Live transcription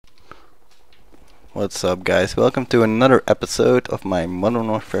What's up, guys? Welcome to another episode of my Modern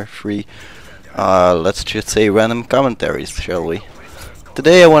Warfare 3, let's just say random commentaries, shall we?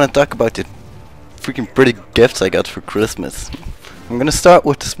 Today I want to talk about the freaking pretty gifts I got for Christmas. I'm gonna start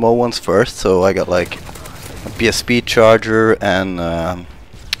with the small ones first. So I got like a PSP charger, and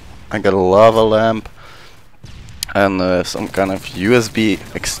I got a lava lamp, and some kind of USB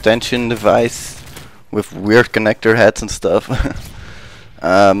extension device with weird connector heads and stuff.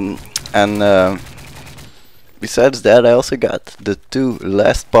 and besides that, I also got the two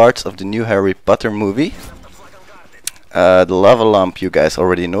last parts of the new Harry Potter movie. The lava lamp you guys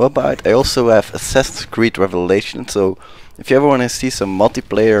already know about. I also have Assassin's Creed Revelation, so if you ever want to see some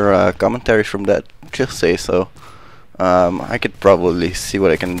multiplayer commentary from that, just say so. I could probably see what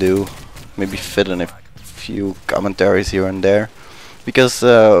I can do, maybe fit in a few commentaries here and there, because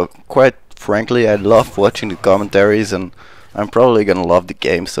quite frankly I love watching the commentaries, and I'm probably gonna love the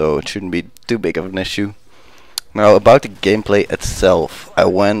game, so it shouldn't be too big of an issue. Now, about the gameplay itself, I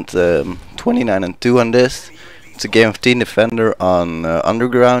went 29-2 on this. It's a game of Team Defender on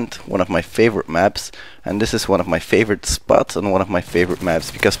Underground, one of my favorite maps, and this is one of my favorite spots and one of my favorite maps,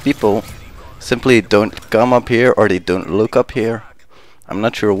 because people simply don't come up here, or they don't look up here. I'm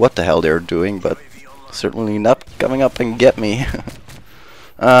not sure what the hell they're doing, but certainly not coming up and get me.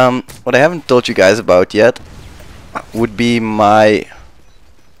 What I haven't told you guys about yet would be my,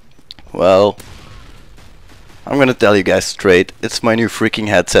 well, I'm gonna tell you guys straight, it's my new freaking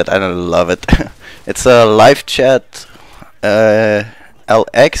headset. I don't love it. It's a live chat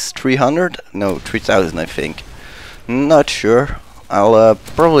LX 300, no, 3000 I think. Not sure. I'll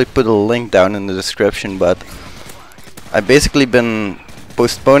probably put a link down in the description, but I've basically been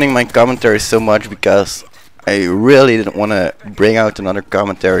postponing my commentary so much because I really didn't want to bring out another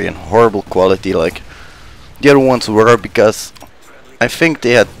commentary in horrible quality like the other ones were, because I think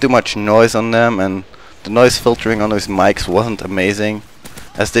they had too much noise on them, and the noise filtering on those mics wasn't amazing,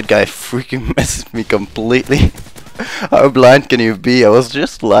 as that guy freaking messed me completely. How blind can you be? I was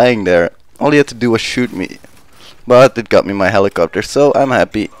just lying there. All he had to do was shoot me, but it got me my helicopter, so I'm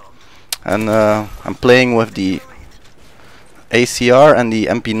happy. And I'm playing with the ACR and the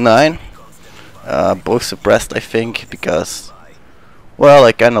MP9, both suppressed I think, because, well,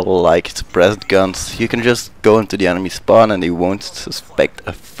 I kinda like suppressed guns. You can just go into the enemy spawn and they won't suspect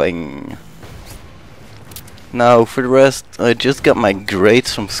a thing. Now, for the rest, I just got my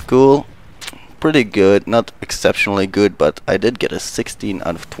grades from school. Pretty good, not exceptionally good, but I did get a 16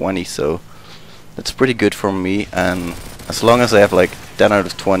 out of 20, so that's pretty good for me, and as long as I have like 10 out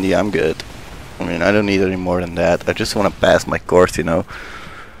of 20, I'm good. I mean, I don't need any more than that. I just want to pass my course, you know.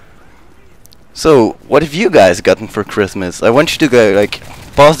 So, what have you guys gotten for Christmas? I want you to go, like,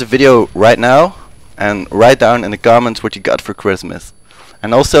 pause the video right now and write down in the comments what you got for Christmas.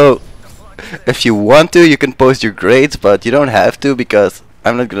 And also, if you want to, you can post your grades, but you don't have to, because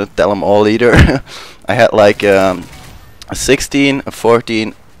I'm not gonna tell them all either. I had like a 16, a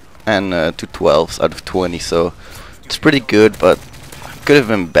 14, and 2 12s out of 20, so it's pretty good, but could have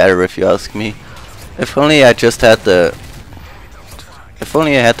been better if you ask me. If only I just had the, if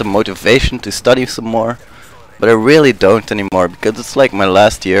only I had the motivation to study some more, but I really don't anymore, because it's like my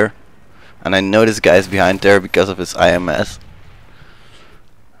last year, and I know this guy's behind there because of his IMS.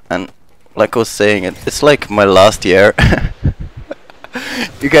 And like I was saying, it's like my last year.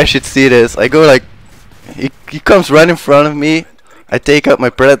 You guys should see this. I go like, he comes right in front of me, I take out my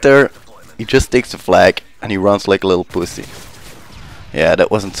Predator, he just takes the flag, and he runs like a little pussy. Yeah,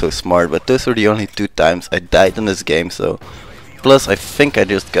 that wasn't so smart, but those were the only 2 times I died in this game, so. Plus, I think I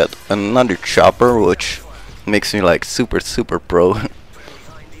just got another chopper, which makes me like super pro.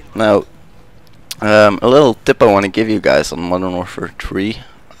 Now, a little tip I want to give you guys on Modern Warfare 3.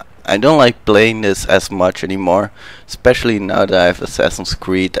 I don't like playing this as much anymore, especially now that I have Assassin's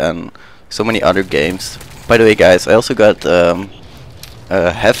Creed and so many other games. By the way, guys, I also got a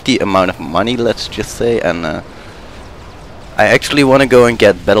hefty amount of money, let's just say, and I actually want to go and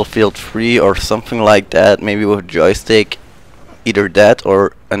get Battlefield 3 or something like that, maybe with a joystick. Either that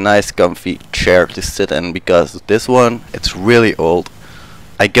or a nice comfy chair to sit in, because this one, it's really old.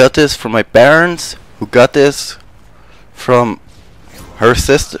 I got this from my parents, who got this from her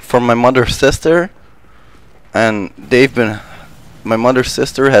sister, from my mother's sister, and they've been, my mother's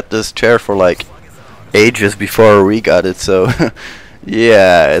sister had this chair for like ages before we got it, so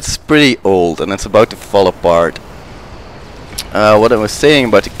yeah, it's pretty old and it's about to fall apart. What I was saying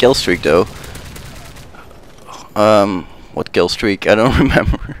about the kill streak though, what kill streak? I don't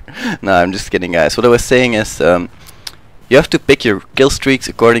remember. No, I'm just kidding, guys. What I was saying is, you have to pick your kill streaks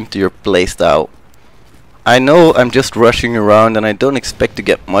according to your playstyle. I know I'm just rushing around and I don't expect to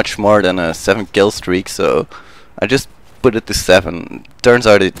get much more than a 7 kill streak, so I just put it to 7. Turns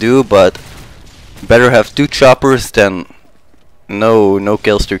out I do, but better have 2 choppers than no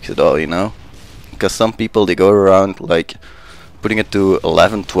kill streaks at all, you know? Because some people, they go around like putting it to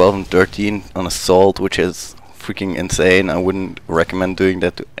 11, 12 and 13 on assault, which is freaking insane. I wouldn't recommend doing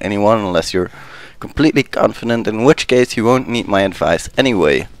that to anyone unless you're completely confident, in which case you won't need my advice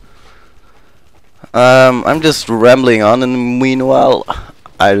anyway. I'm just rambling on, and meanwhile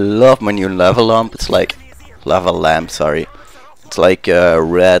I love my new lava lamp. It's like lava lamp, sorry. It's like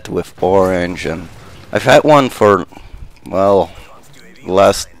red with orange, and I've had one for, well, the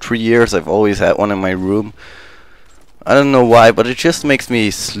last 3 years. I've always had one in my room. I don't know why, but it just makes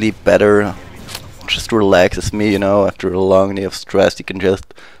me sleep better. Just relaxes me, you know. After a long day of stress, you can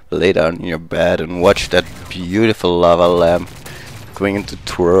just lay down in your bed and watch that beautiful lava lamp going into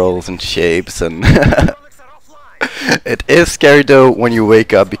twirls and shapes, and it is scary though when you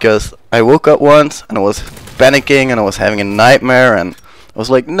wake up, because I woke up once and I was panicking and I was having a nightmare and I was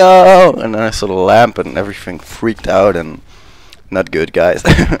like, no, and then I saw the lamp and everything freaked out, and not good, guys.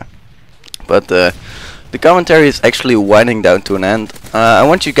 But the commentary is actually winding down to an end. I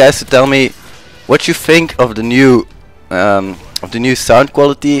want you guys to tell me what you think of the new sound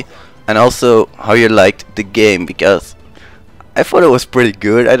quality, and also how you liked the game, because I thought it was pretty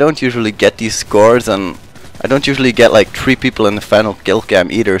good. I don't usually get these scores, and I don't usually get like 3 people in the final kill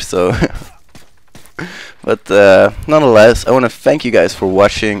cam either, so but nonetheless, I want to thank you guys for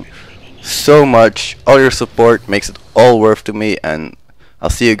watching so much. All your support makes it all worth to me, and I'll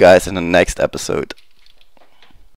see you guys in the next episode.